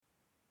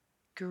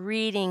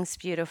Greetings,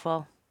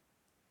 beautiful.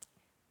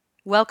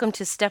 Welcome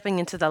to Stepping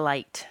into the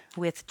Light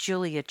with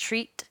Julia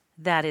Treat.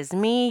 That is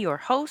me, your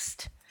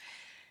host.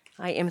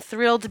 I am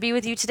thrilled to be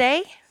with you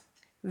today.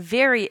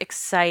 Very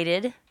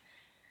excited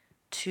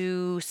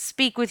to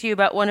speak with you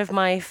about one of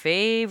my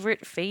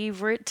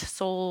favorite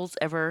souls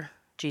ever,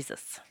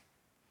 Jesus.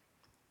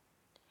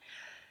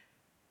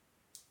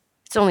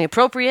 It's only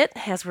appropriate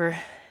as we're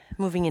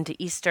moving into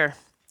Easter.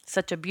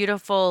 Such a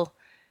beautiful,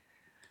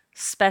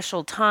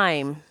 special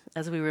time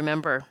as we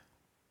remember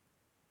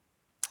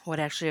what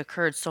actually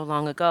occurred so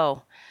long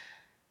ago.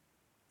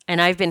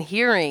 And I've been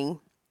hearing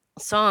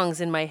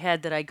songs in my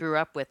head that I grew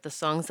up with, the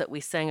songs that we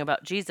sang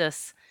about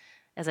Jesus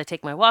as I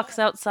take my walks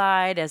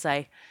outside, as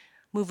I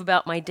move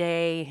about my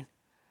day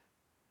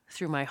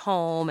through my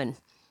home, and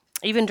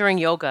even during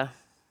yoga,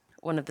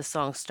 one of the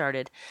songs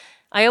started.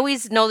 I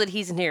always know that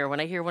he's near. When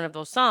I hear one of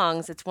those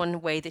songs, it's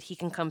one way that he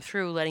can come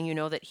through, letting you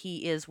know that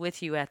he is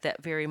with you at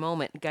that very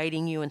moment,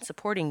 guiding you and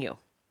supporting you.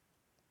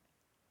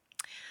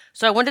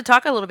 So I wanted to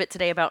talk a little bit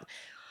today about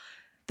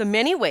the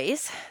many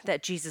ways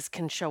that Jesus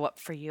can show up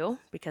for you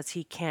because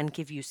he can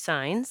give you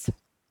signs.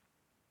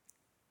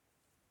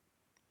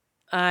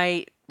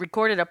 I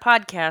recorded a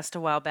podcast a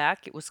while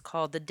back. It was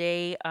called The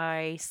Day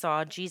I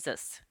Saw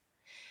Jesus.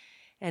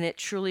 And it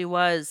truly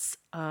was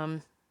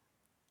I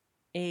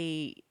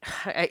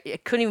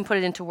couldn't even put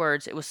it into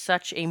words. It was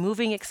such a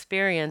moving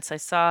experience. I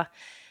saw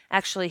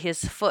actually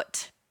his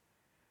foot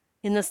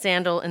in the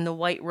sandal in the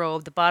white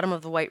robe, the bottom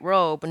of the white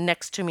robe,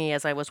 next to me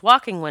as I was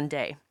walking one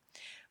day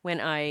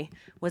when I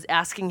was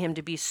asking him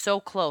to be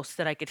so close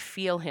that I could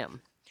feel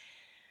him.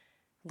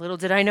 Little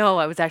did I know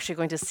I was actually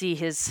going to see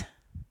his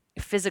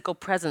physical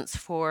presence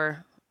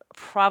for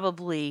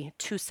probably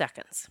 2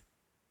 seconds.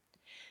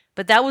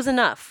 But that was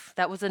enough.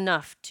 That was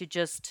enough to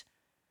just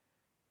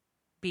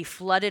be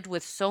flooded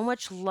with so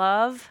much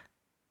love.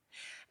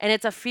 And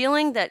it's a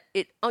feeling that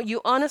you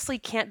honestly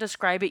can't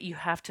describe it. You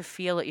have to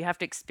feel it. You have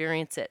to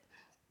experience it.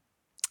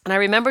 And I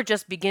remember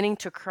just beginning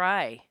to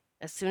cry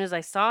as soon as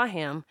I saw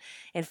him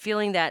and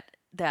feeling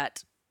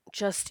that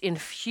just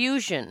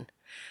infusion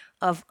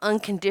of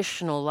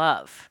unconditional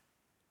love.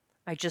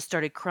 I just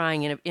started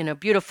crying in a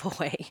beautiful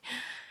way.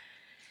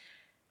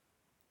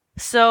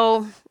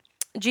 So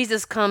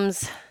Jesus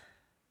comes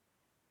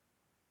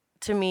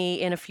to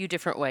me in a few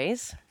different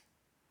ways.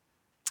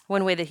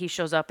 One way that he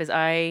shows up is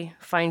I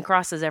find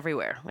crosses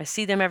everywhere. I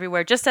see them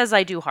everywhere, just as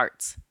I do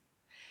hearts.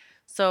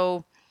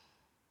 So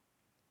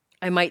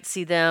I might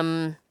see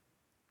them,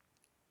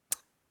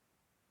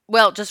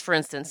 well, just for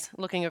instance,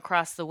 looking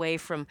across the way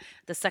from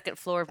the second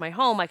floor of my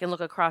home, I can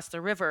look across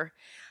the river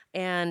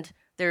and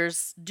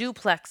there's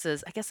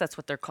duplexes, I guess that's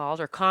what they're called,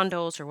 or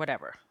condos or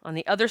whatever, on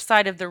the other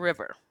side of the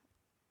river.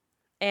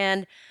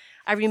 And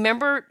I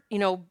remember,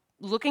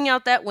 looking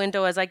out that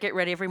window as I get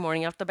ready every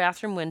morning, out the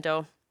bathroom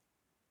window,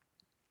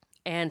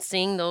 and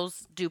seeing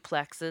those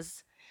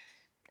duplexes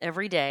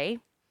every day,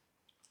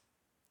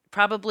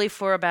 probably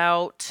for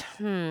about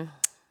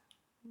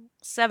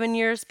 7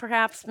 years,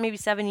 perhaps, maybe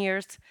 7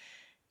 years.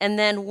 And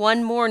then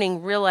one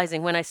morning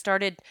realizing when I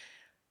started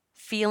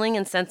feeling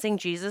and sensing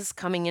Jesus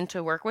coming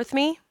into work with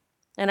me,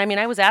 and I mean,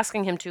 I was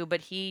asking him to,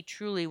 but he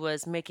truly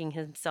was making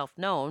himself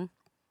known.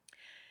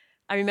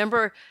 I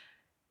remember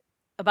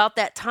about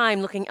that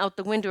time looking out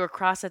the window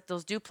across at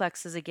those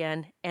duplexes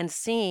again and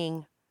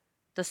seeing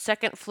the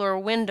second floor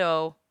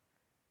window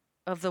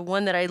of the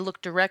one that I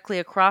looked directly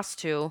across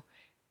to,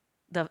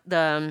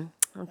 the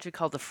what do you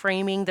call the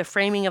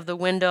framing of the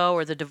window,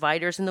 or the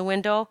dividers in the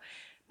window,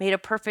 made a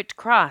perfect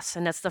cross,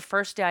 and that's the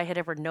first day I had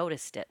ever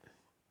noticed it.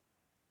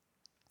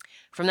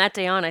 From that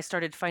day on, I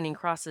started finding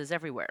crosses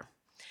everywhere,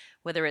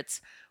 whether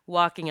it's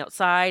walking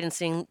outside and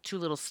seeing two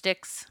little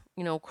sticks,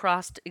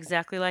 crossed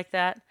exactly like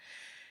that.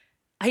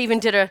 I even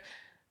did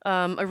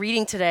a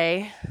reading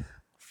today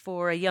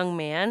for a young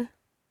man,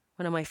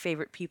 one of my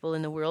favorite people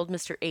in the world,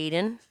 Mr.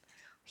 Aiden.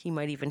 He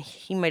might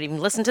even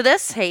listen to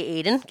this.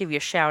 Hey, Aiden, give you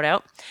a shout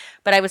out.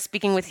 But I was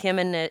speaking with him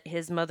and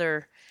his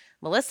mother,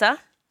 Melissa.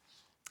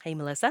 Hey,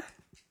 Melissa.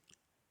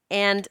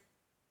 And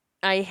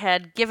I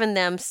had given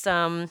them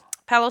some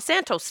Palo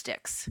Santo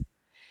sticks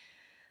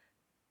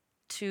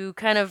to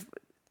kind of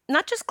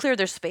not just clear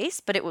their space,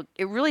 but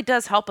it really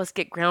does help us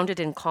get grounded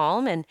and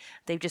calm. And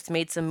they've just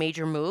made some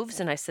major moves.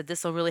 And I said,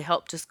 this will really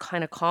help just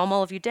kind of calm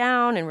all of you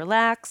down and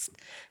relax,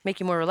 make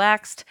you more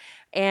relaxed.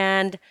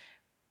 And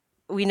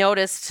we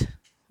noticed,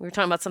 we were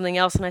talking about something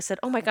else, and I said,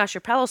 oh my gosh, your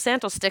Palo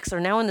Santo sticks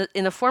are now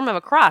in the form of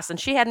a cross. And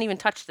she hadn't even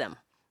touched them.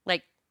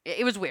 Like,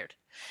 it was weird.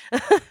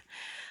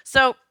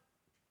 So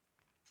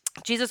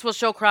Jesus will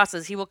show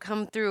crosses. He will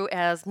come through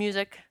as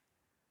music,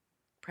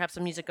 perhaps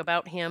some music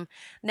about him.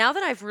 Now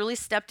that I've really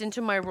stepped into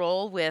my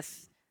role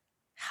with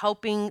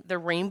helping the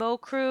Rainbow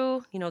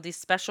Crew, these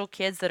special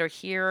kids that are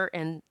here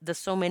and the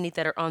so many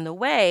that are on the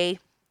way,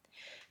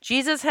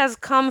 Jesus has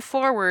come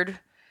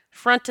forward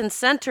front and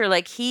center,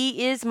 like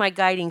he is my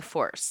guiding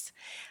force.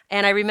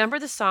 And I remember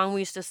the song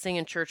we used to sing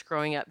in church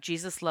growing up,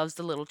 Jesus loves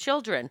the little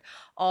children,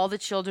 all the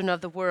children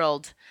of the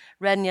world,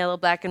 red and yellow,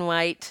 black and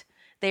white,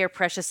 they are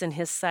precious in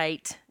his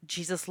sight.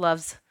 Jesus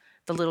loves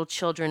the little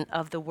children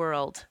of the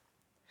world.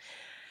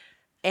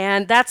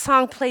 And that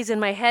song plays in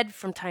my head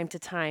from time to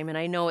time, and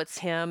I know it's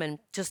him, and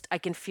just I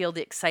can feel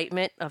the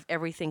excitement of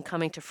everything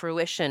coming to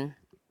fruition,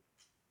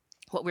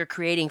 what we're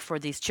creating for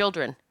these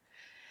children.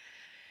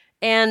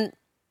 And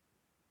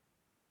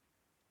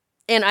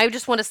I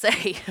just want to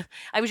say,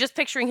 I was just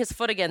picturing his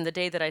foot again the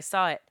day that I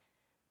saw it.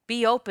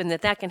 Be open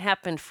that that can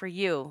happen for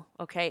you,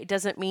 okay? It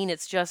doesn't mean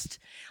it's just,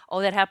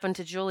 oh, that happened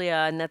to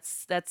Julia and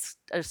that's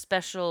a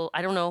special,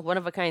 I don't know, one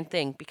of a kind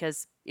thing,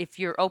 because if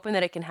you're open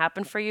that it can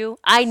happen for you,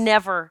 I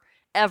never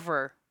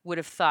ever would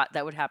have thought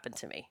that would happen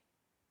to me.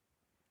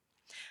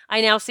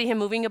 I now see him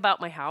moving about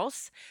my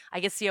house.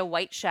 I can see a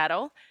white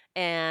shadow,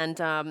 and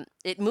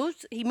it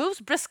moves. He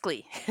moves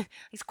briskly.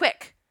 He's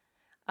quick.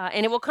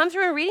 And it will come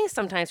through in readings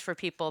sometimes for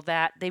people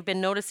that they've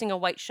been noticing a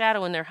white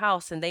shadow in their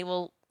house, and they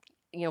will,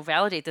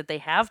 validate that they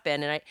have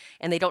been,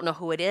 and they don't know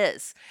who it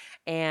is.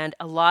 And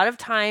a lot of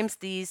times,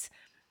 these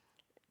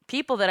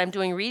people that I'm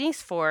doing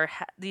readings for,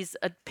 these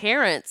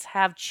parents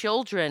have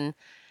children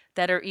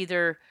that are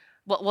either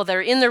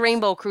they're in the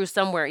Rainbow Crew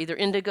somewhere, either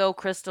Indigo,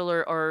 Crystal,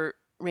 or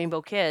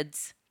Rainbow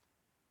Kids.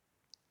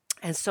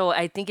 And so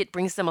I think it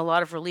brings them a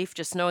lot of relief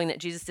just knowing that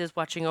Jesus is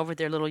watching over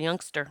their little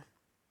youngster.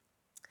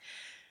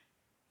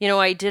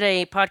 I did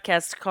a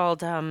podcast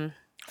called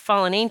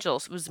Fallen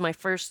Angels. It was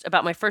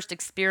about my first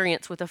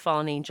experience with a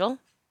fallen angel.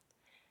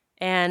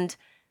 And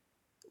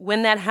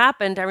when that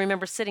happened, I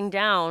remember sitting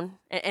down,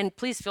 and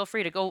please feel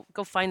free to go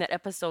find that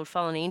episode,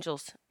 Fallen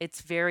Angels.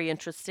 It's very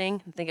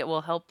interesting. I think it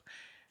will help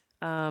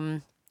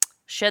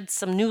shed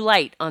some new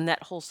light on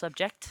that whole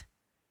subject.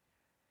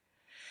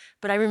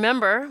 But I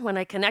remember when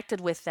I connected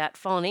with that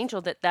fallen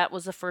angel that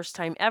was the first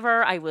time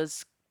ever. I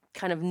was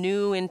kind of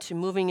new into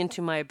moving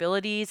into my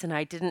abilities, and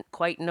I didn't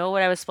quite know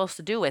what I was supposed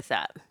to do with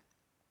that.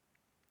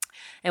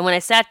 And when I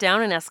sat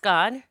down and asked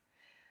God,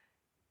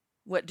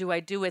 what do I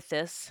do with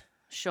this?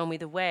 Show me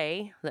the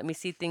way. Let me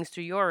see things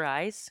through your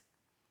eyes.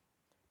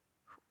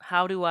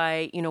 How do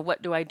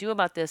what do I do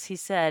about this? He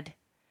said,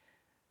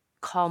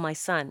 call my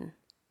son.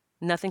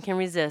 Nothing can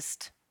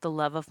resist the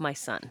love of my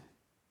son.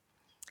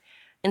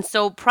 And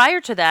so prior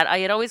to that, I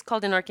had always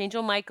called in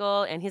Archangel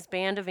Michael and his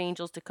band of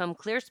angels to come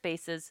clear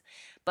spaces.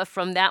 But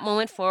from that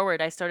moment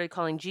forward, I started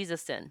calling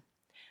Jesus in.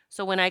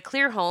 So when I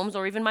clear homes,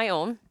 or even my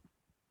own,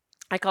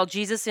 I call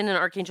Jesus in and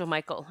Archangel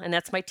Michael. And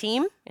that's my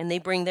team. And they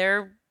bring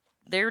their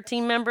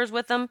team members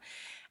with them.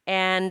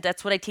 And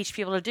that's what I teach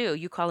people to do.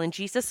 You call in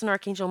Jesus and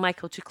Archangel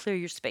Michael to clear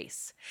your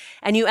space.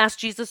 And you ask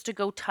Jesus to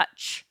go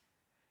touch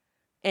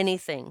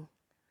anything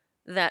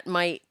that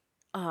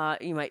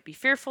you might be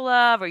fearful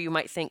of, or you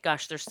might think,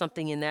 gosh, there's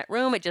something in that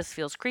room. It just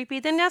feels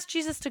creepy. Then ask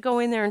Jesus to go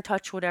in there and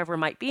touch whatever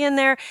might be in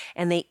there.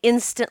 And they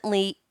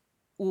instantly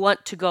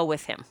want to go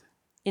with him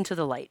into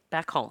the light,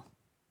 back home.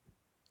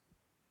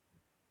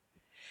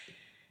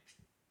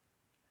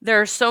 There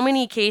are so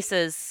many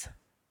cases,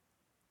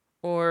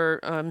 or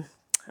I don't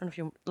know if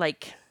you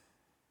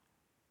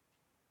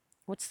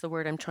what's the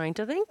word I'm trying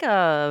to think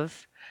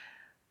of?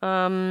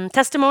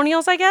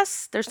 Testimonials, I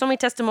guess. There's so many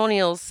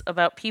testimonials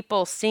about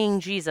people seeing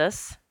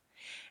Jesus,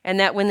 and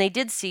that when they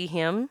did see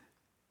him,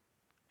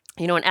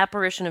 an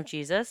apparition of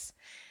Jesus,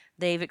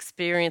 they've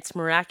experienced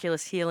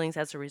miraculous healings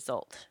as a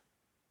result.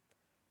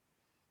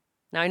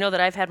 Now, I know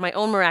that I've had my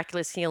own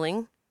miraculous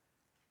healing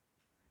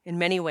in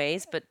many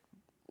ways, but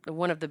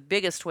one of the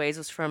biggest ways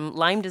was from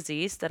Lyme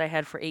disease that I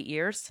had for 8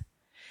 years,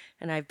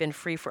 and I've been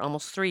free for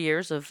almost 3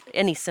 years of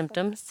any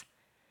symptoms.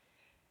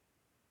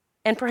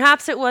 And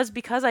perhaps it was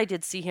because I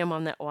did see him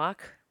on that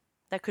walk.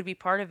 That could be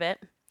part of it.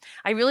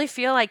 I really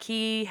feel like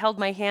he held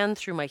my hand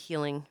through my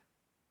healing.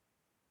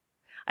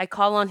 I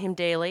call on him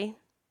daily.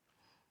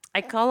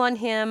 I call on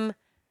him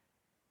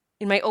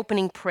in my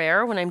opening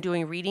prayer when I'm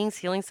doing readings,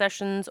 healing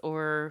sessions,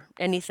 or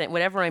anything,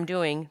 whatever I'm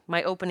doing.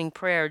 My opening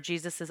prayer,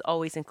 Jesus is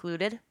always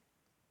included.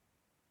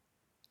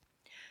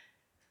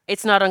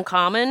 It's not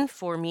uncommon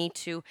for me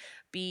to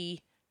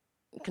be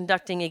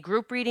conducting a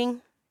group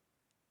reading.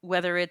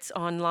 Whether it's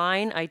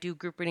online, I do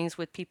group readings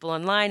with people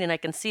online, and I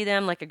can see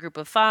them like a group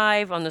of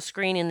 5 on the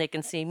screen, and they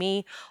can see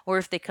me. Or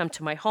if they come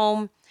to my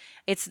home,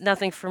 it's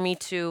nothing for me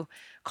to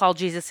call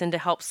Jesus in to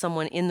help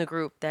someone in the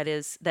group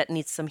that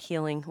needs some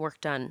healing work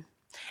done,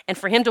 and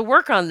for him to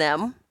work on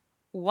them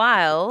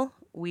while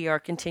we are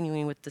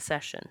continuing with the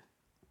session.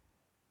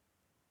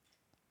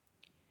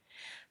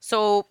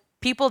 So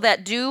people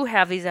that do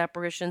have these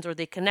apparitions, or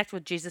they connect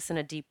with Jesus in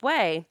a deep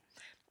way,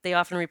 they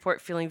often report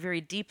feeling very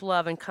deep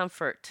love and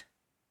comfort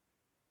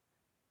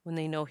when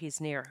they know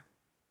he's near.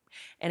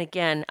 And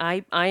again,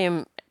 I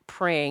am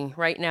praying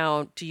right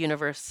now to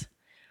universe,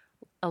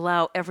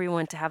 allow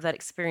everyone to have that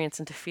experience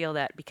and to feel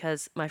that,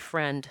 because my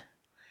friend,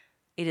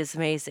 it is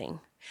amazing.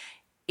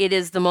 It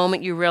is the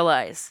moment you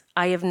realize,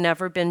 I have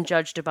never been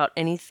judged about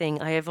anything.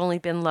 I have only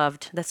been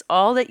loved. That's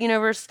all that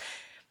universe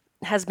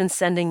has been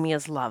sending me,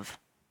 is love.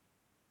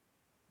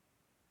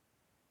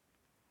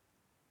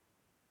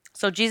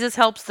 So Jesus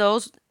helps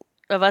those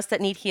of us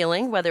that need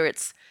healing, whether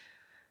it's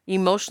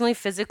emotionally,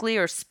 physically,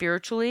 or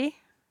spiritually.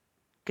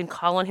 You can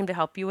call on him to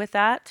help you with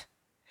that.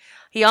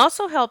 He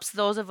also helps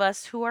those of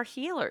us who are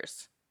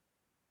healers.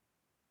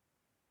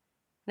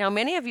 Now,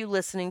 many of you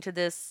listening to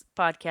this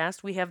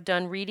podcast, we have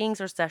done readings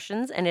or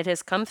sessions, and it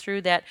has come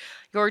through that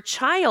your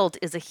child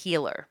is a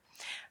healer.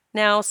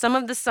 Now, some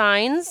of the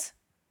signs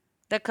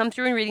that come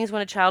through in readings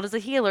when a child is a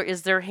healer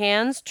is their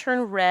hands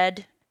turn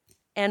red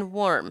and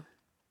warm.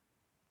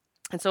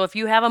 And so if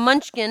you have a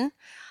munchkin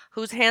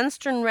whose hands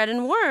turn red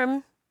and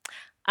warm,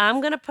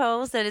 I'm going to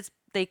pose that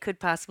they could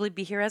possibly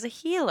be here as a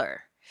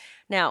healer.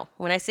 Now,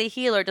 when I say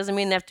healer, it doesn't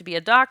mean they have to be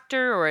a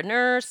doctor or a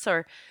nurse,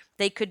 or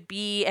they could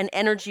be an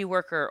energy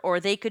worker, or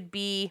they could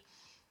be,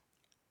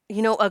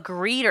 a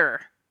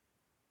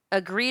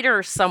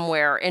greeter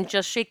somewhere and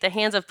just shake the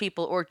hands of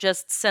people or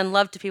just send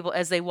love to people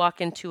as they walk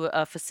into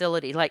a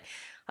facility. Like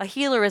a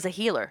healer is a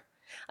healer.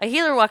 A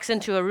healer walks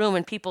into a room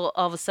and people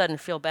all of a sudden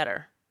feel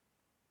better.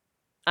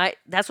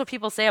 That's what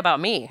people say about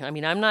me. I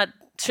mean,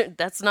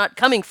 that's not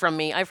coming from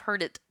me. I've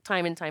heard it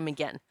time and time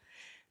again.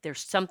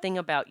 There's something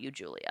about you,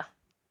 Julia.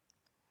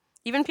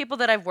 Even people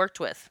that I've worked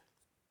with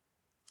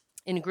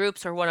in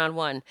groups or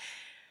one-on-one,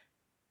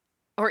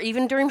 or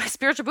even during my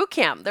spiritual boot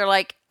camp, they're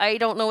like, I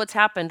don't know what's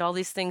happened. All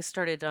these things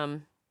started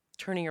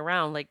turning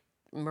around, like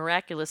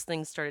miraculous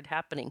things started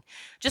happening.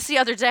 Just the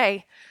other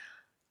day,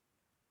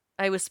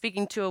 I was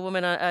speaking to a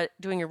woman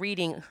doing a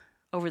reading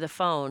over the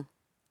phone,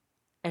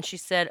 and she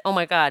said, oh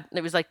my God,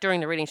 it was like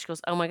during the reading, she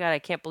goes, oh my God, I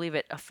can't believe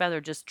it. A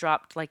feather just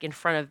dropped like in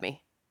front of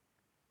me.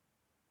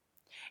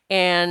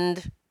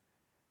 And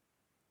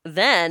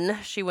then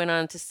she went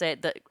on to say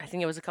that, I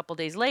think it was a couple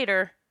days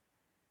later,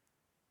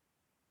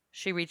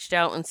 she reached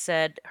out and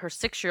said her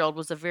 6-year-old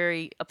was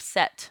very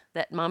upset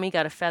that mommy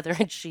got a feather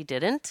and she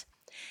didn't.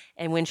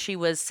 And when she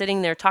was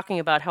sitting there talking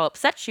about how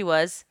upset she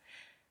was,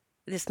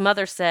 this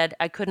mother said,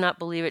 I could not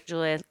believe it,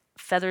 Julia.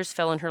 Feathers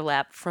fell in her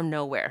lap from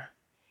nowhere.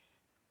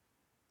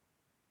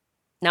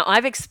 Now,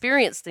 I've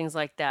experienced things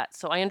like that,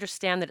 so I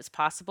understand that it's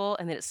possible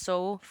and that it's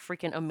so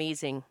freaking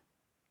amazing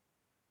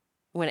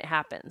when it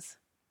happens.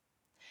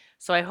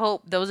 So I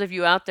hope those of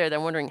you out there that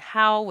are wondering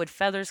how would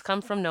feathers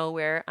come from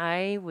nowhere,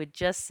 I would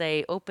just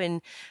say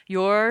open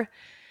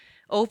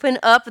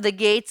up the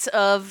gates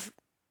of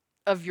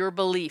your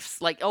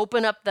beliefs. Like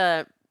open up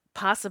the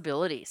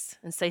possibilities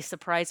and say,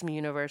 surprise me,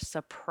 universe,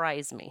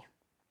 surprise me.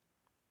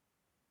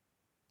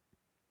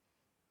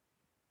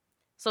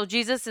 So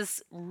Jesus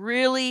is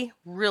really,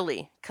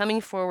 really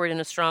coming forward in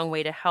a strong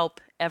way to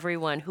help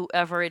everyone,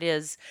 whoever it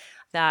is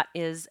that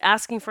is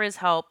asking for his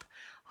help,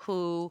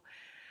 who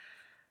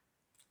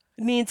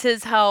needs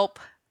his help.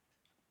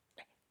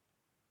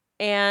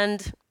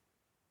 And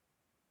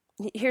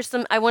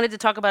I wanted to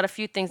talk about a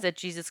few things that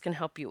Jesus can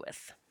help you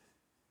with.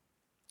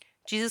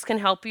 Jesus can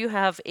help you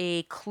have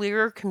a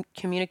clearer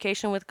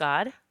communication with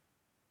God.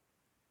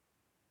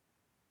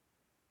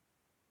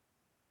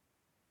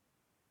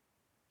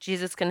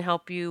 Jesus can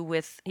help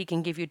you he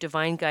can give you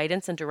divine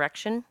guidance and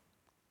direction.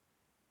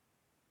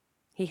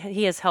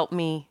 He has helped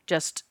me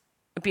just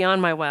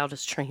beyond my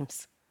wildest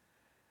dreams.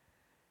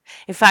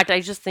 In fact,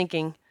 I just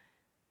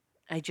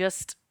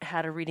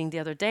had a reading the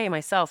other day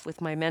myself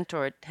with my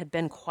mentor. It had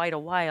been quite a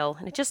while,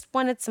 and I just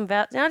wanted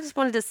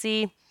to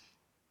see,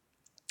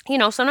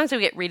 sometimes we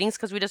get readings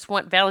because we just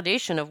want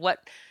validation of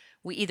what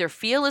we either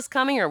feel is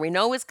coming or we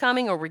know is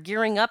coming or we're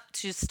gearing up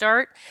to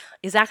start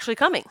is actually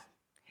coming.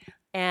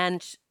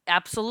 And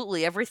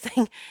absolutely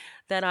everything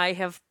that I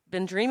have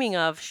been dreaming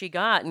of, she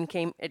got and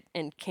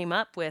came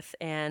up with.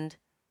 And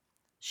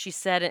she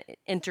said,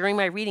 and during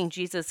my reading,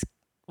 Jesus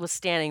was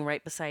standing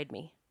right beside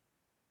me.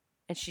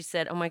 And she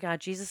said, oh my God,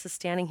 Jesus is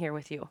standing here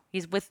with you.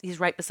 He's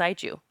right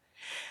beside you.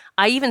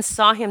 I even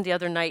saw him the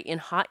other night in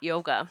hot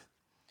yoga.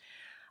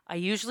 I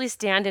usually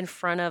stand in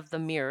front of the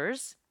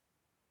mirrors.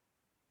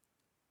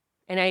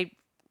 And I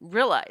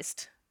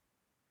realized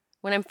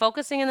when I'm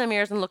focusing in the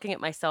mirrors and looking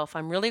at myself,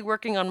 I'm really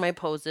working on my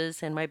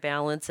poses and my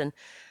balance and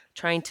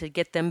trying to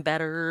get them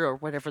better or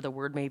whatever the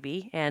word may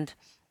be. And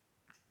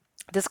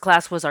this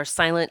class was our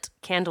silent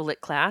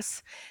candlelit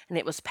class, and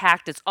it was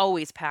packed. It's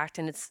always packed,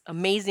 and it's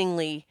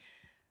amazingly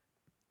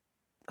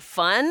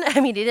fun. I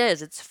mean, it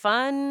is. It's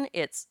fun.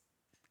 It's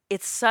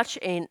such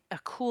a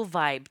cool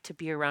vibe to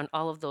be around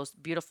all of those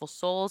beautiful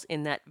souls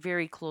in that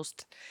very close,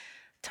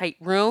 tight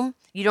room.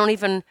 You don't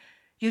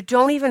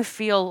even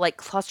feel like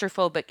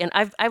claustrophobic. And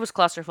I was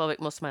claustrophobic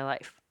most of my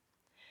life.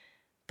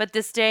 But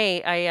this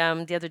day,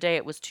 the other day,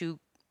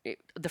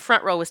 the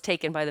front row was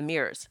taken by the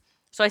mirrors.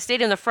 So I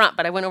stayed in the front,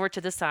 but I went over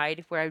to the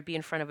side where I would be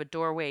in front of a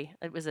doorway.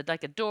 It was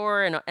like a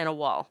door and a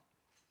wall.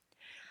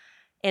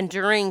 And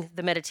during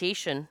the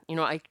meditation,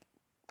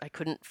 I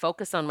couldn't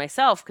focus on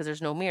myself because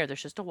there's no mirror.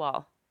 There's just a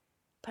wall.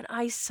 But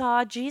I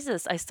saw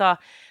Jesus. I saw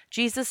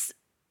Jesus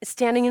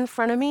standing in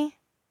front of me,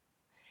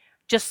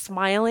 just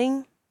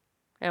smiling.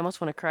 I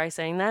almost want to cry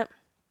saying that.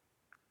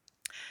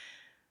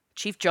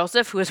 Chief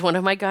Joseph, who is one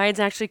of my guides,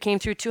 actually came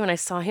through too, and I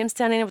saw him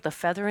standing there with a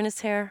feather in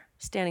his hair,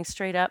 standing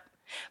straight up.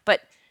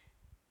 But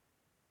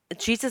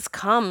Jesus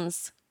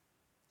comes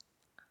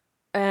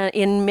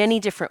in many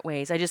different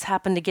ways. I just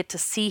happened to get to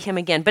see him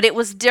again. But it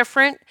was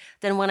different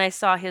than when I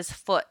saw his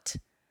foot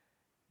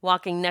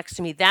walking next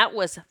to me. That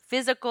was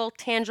physical,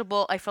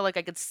 tangible. I felt like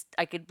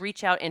I could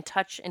reach out and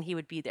touch and he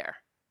would be there.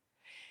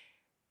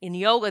 In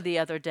yoga the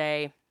other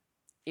day,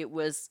 it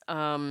was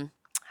kind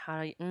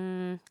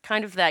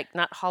of that,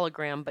 not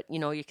hologram, but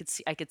you could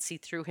see, I could see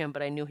through him,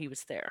 but I knew he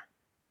was there.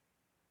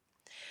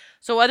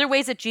 So other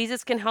ways that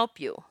Jesus can help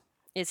you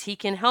is he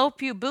can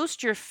help you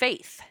boost your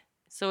faith.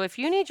 So if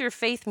you need your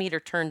faith meter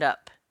turned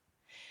up,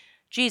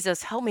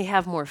 Jesus, help me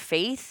have more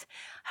faith.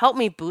 Help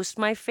me boost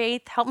my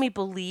faith. Help me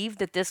believe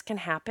that this can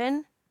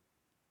happen.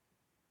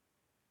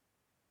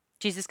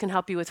 Jesus can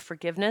help you with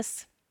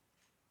forgiveness.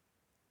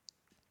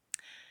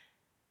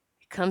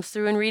 It comes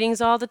through in readings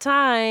all the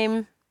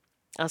time.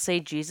 I'll say,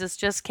 Jesus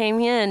just came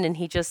in and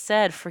he just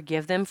said,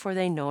 forgive them for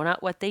they know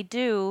not what they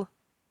do.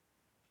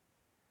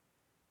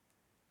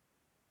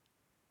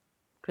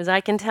 Because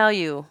I can tell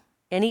you,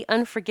 any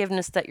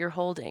unforgiveness that you're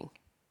holding,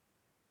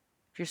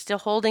 if you're still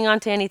holding on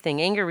to anything,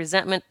 anger,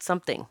 resentment,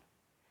 something,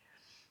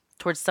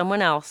 towards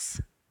someone else,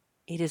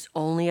 it is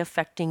only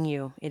affecting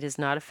you. It is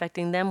not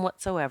affecting them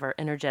whatsoever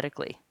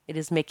energetically. It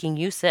is making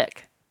you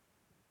sick.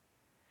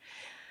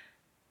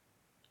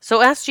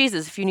 So ask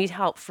Jesus if you need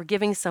help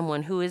forgiving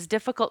someone who is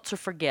difficult to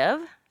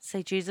forgive.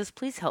 Say, Jesus,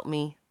 please help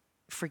me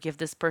forgive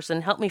this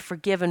person. Help me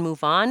forgive and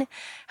move on.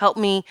 Help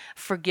me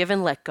forgive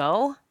and let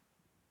go.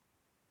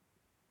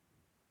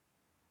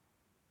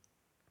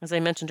 As I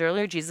mentioned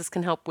earlier, Jesus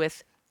can help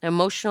with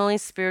emotionally,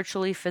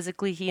 spiritually,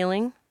 physically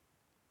healing.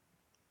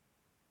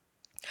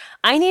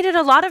 I needed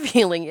a lot of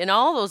healing in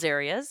all those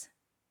areas.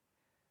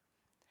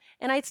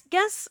 And I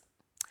guess,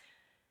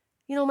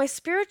 my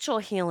spiritual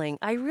healing,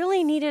 I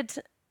really needed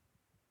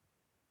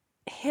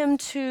him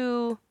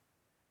to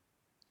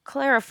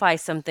clarify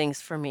some things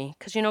for me.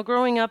 Because,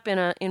 growing up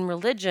in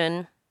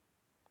religion,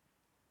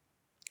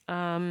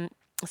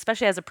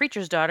 especially as a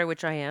preacher's daughter,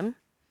 which I am,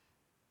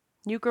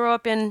 you grow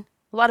up in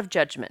a lot of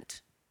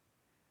judgment.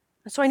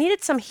 So I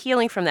needed some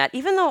healing from that,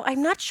 even though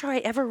I'm not sure I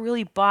ever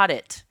really bought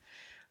it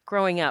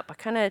growing up.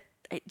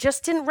 It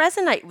just didn't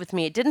resonate with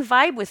me. It didn't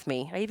vibe with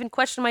me. I even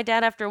questioned my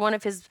dad after one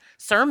of his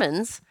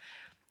sermons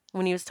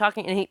when he was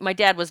talking, and my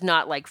dad was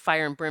not like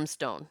fire and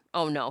brimstone.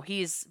 Oh no,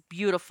 he's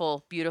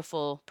beautiful,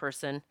 beautiful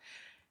person.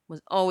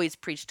 Was always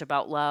preached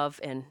about love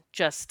and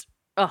just,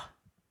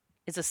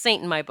 is a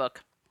saint in my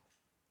book.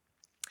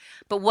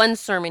 But one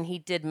sermon he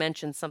did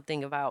mention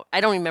something about,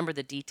 I don't remember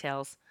the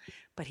details,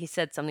 but he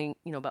said something,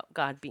 about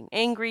God being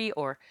angry,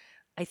 or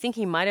I think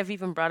he might have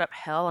even brought up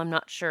hell. I'm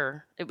not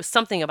sure. It was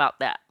something about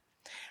that.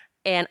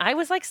 And I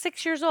was like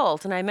 6 years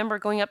old, and I remember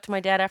going up to my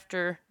dad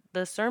after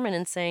the sermon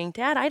and saying,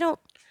 Dad, I don't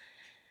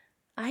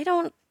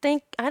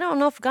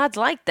know if God's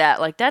like that.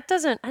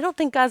 I don't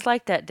think God's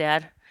like that,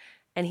 Dad.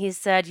 And he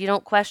said, you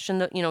don't question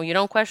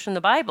the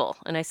Bible.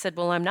 And I said,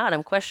 well, I'm not.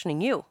 I'm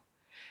questioning you.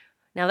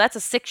 Now that's a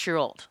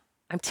 6-year-old.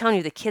 I'm telling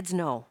you, the kids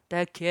know.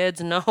 The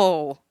kids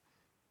know.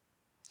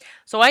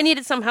 So I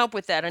needed some help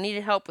with that. I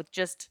needed help with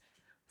just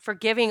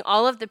forgiving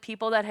all of the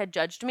people that had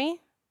judged me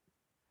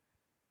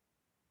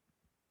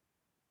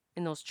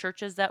in those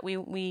churches that we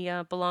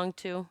belonged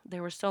to.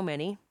 There were so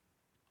many.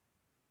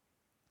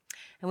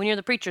 And when you're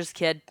the preacher's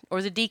kid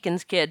or the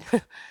deacon's kid,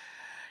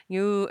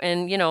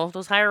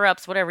 those higher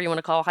ups, whatever you want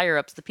to call higher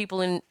ups, the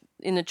people in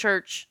the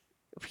church,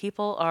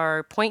 people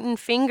are pointing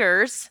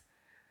fingers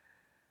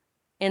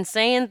and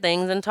saying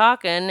things and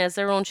talking as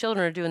their own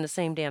children are doing the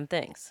same damn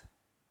things.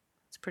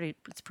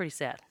 It's pretty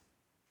sad.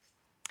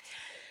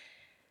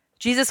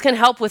 Jesus can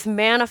help with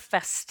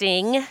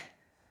manifesting.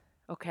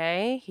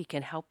 Okay? He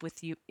can help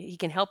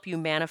you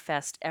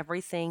manifest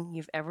everything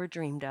you've ever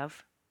dreamed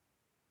of.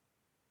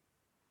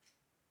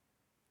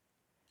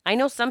 I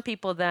know some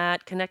people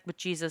that connect with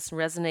Jesus and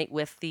resonate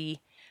with the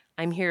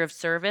I'm here of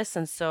service,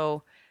 and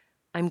so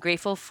I'm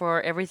grateful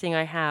for everything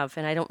I have,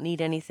 and I don't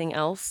need anything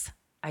else.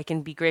 I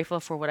can be grateful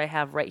for what I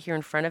have right here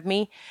in front of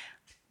me.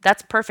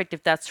 That's perfect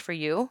if that's for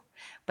you.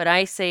 But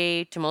I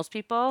say to most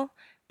people,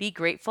 be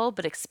grateful,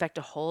 but expect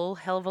a whole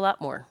hell of a lot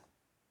more.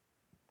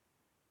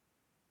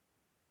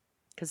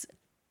 Because,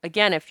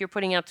 again, if you're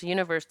putting out to the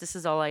universe, this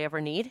is all I ever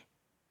need,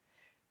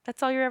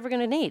 that's all you're ever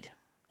going to need.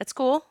 That's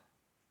cool.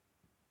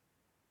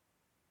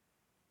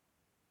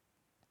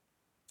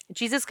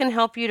 Jesus can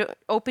help you to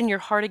open your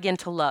heart again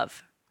to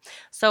love.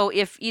 So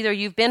if either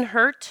you've been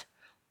hurt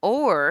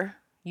or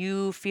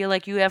you feel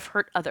like you have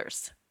hurt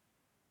others,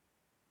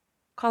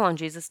 call on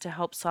Jesus to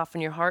help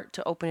soften your heart,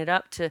 to open it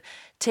up, to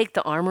take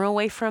the armor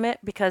away from it.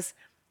 Because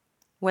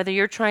whether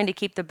you're trying to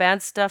keep the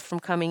bad stuff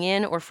from coming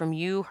in or from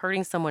you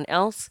hurting someone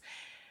else,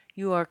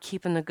 you are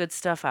keeping the good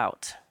stuff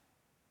out.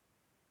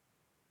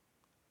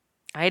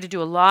 I had to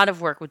do a lot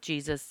of work with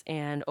Jesus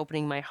and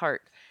opening my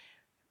heart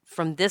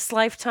from this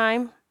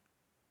lifetime,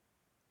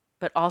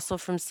 but also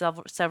from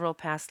several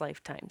past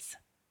lifetimes.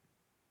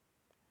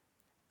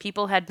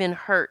 People had been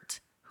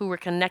hurt who were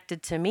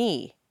connected to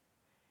me.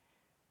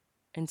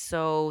 And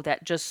so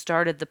that just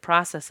started the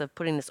process of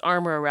putting this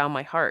armor around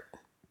my heart.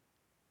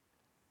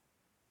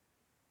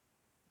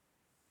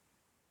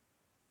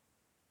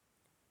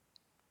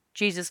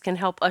 Jesus can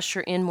help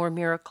usher in more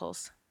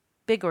miracles,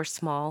 big or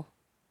small,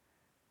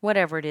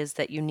 whatever it is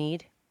that you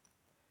need.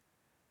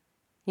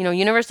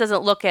 Universe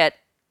doesn't look at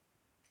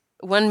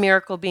one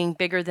miracle being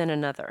bigger than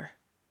another.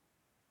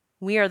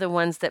 We are the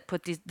ones that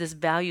put this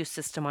value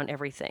system on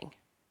everything.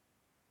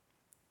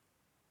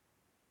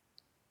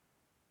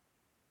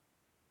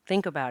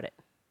 Think about it.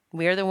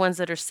 We are the ones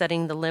that are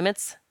setting the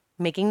limits,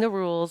 making the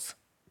rules,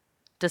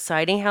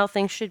 deciding how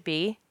things should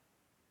be,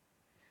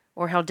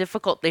 or how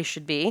difficult they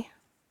should be,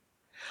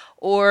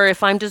 or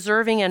if I'm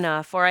deserving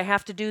enough, or I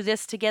have to do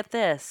this to get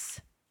this,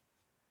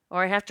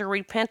 or I have to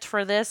repent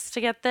for this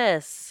to get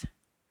this,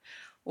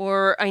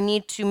 or I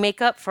need to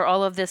make up for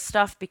all of this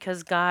stuff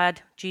because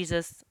God,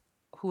 Jesus,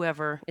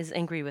 whoever is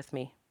angry with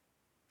me.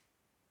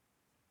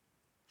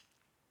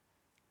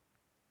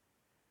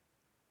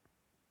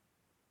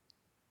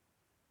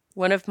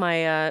 One of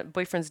my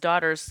boyfriend's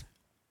daughters,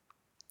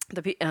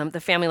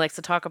 the family likes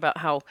to talk about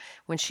how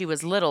when she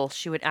was little,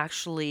 she would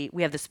actually,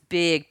 we have this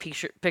big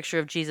picture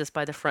of Jesus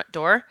by the front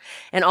door.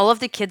 And all of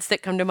the kids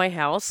that come to my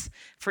house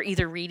for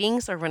either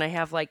readings or when I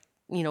have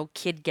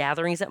kid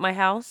gatherings at my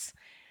house,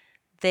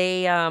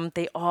 they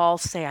all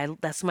say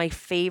that's my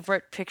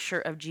favorite picture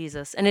of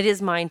Jesus. And it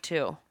is mine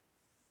too.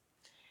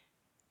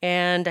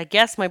 And I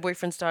guess my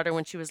boyfriend's daughter,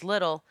 when she was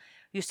little,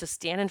 used to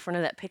stand in front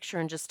of that picture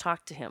and just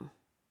talk to him.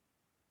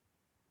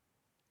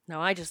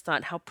 Now, I just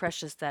thought how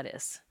precious that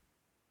is.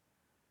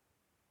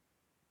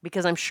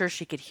 Because I'm sure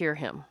she could hear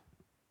him.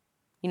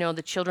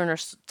 The children are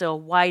still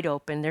wide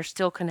open. They're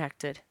still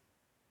connected.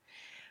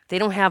 They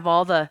don't have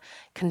all the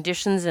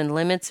conditions and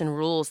limits and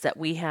rules that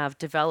we have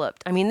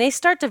developed. I mean, they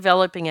start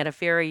developing at a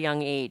very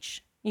young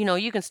age.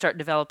 You can start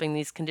developing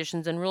these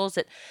conditions and rules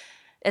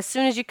as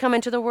soon as you come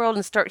into the world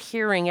and start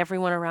hearing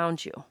everyone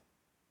around you.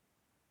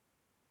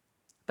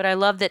 But I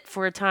love that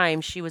for a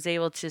time she was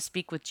able to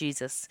speak with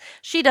Jesus.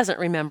 She doesn't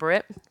remember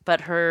it,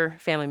 but her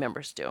family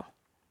members do.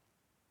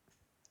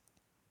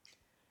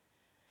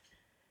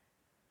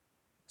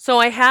 So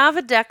I have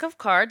a deck of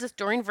cards,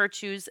 Doreen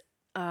Virtue's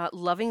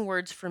Loving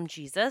Words from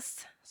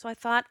Jesus. So I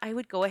thought I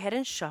would go ahead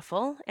and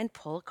shuffle and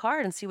pull a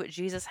card and see what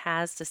Jesus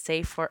has to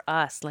say for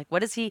us. Like,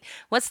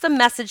 what's the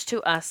message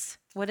to us?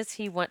 What does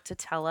he want to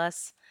tell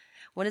us?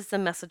 What is the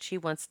message he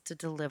wants to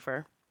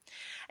deliver?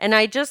 And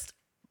I just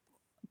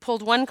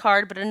pulled one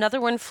card, but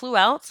another one flew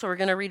out, so we're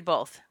going to read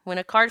both. When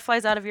a card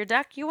flies out of your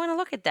deck, you want to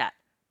look at that.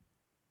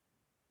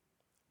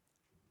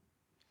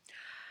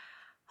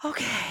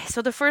 Okay,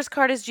 so the first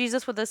card is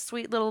Jesus with a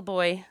sweet little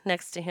boy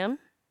next to him.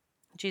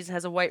 Jesus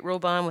has a white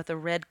robe on with a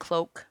red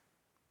cloak.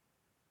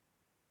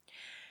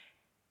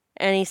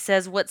 And he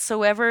says,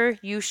 "Whatsoever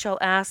you shall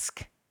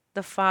ask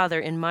the Father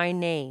in my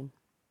name,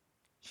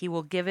 he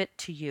will give it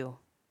to you."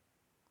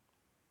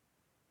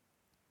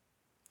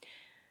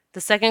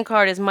 The second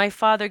card is, "My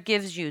Father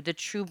gives you the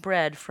true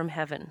bread from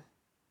heaven."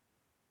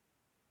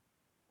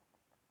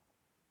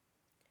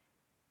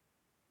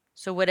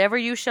 So whatever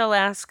you shall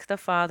ask the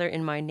Father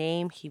in my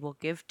name, he will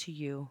give to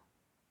you.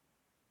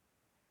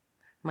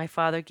 My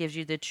Father gives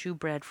you the true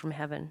bread from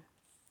heaven.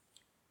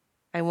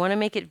 I want to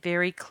make it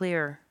very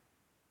clear.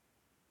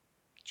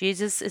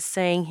 Jesus is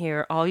saying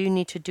here, all you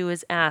need to do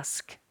is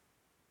ask,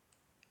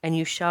 and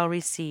you shall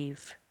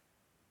receive.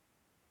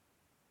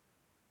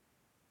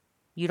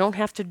 You don't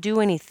have to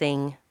do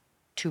anything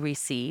to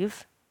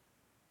receive.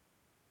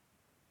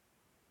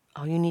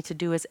 All you need to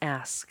do is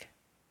ask.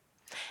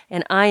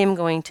 And I am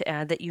going to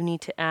add that you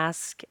need to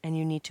ask and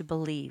you need to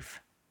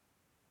believe.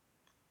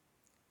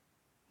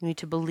 You need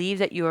to believe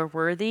that you are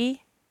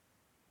worthy.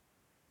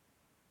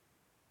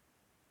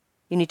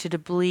 You need to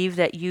believe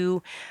that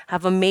you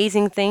have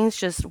amazing things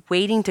just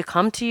waiting to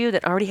come to you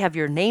that already have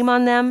your name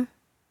on them.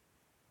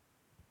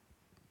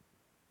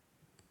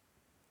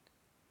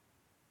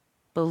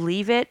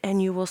 Believe it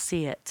and you will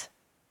see it.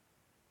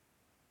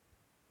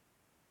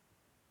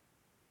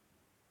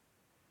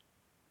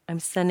 I'm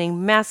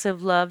sending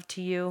massive love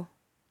to you.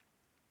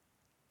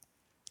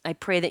 I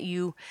pray that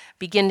you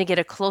begin to get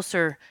a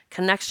closer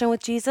connection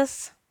with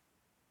Jesus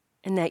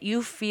and that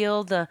you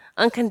feel the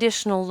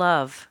unconditional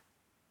love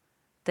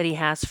that he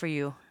has for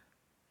you.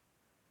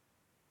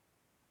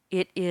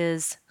 It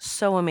is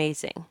so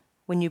amazing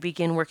when you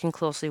begin working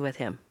closely with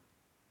him.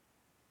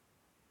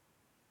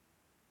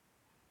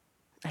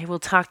 I will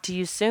talk to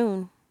you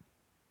soon.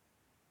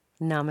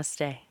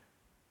 Namaste.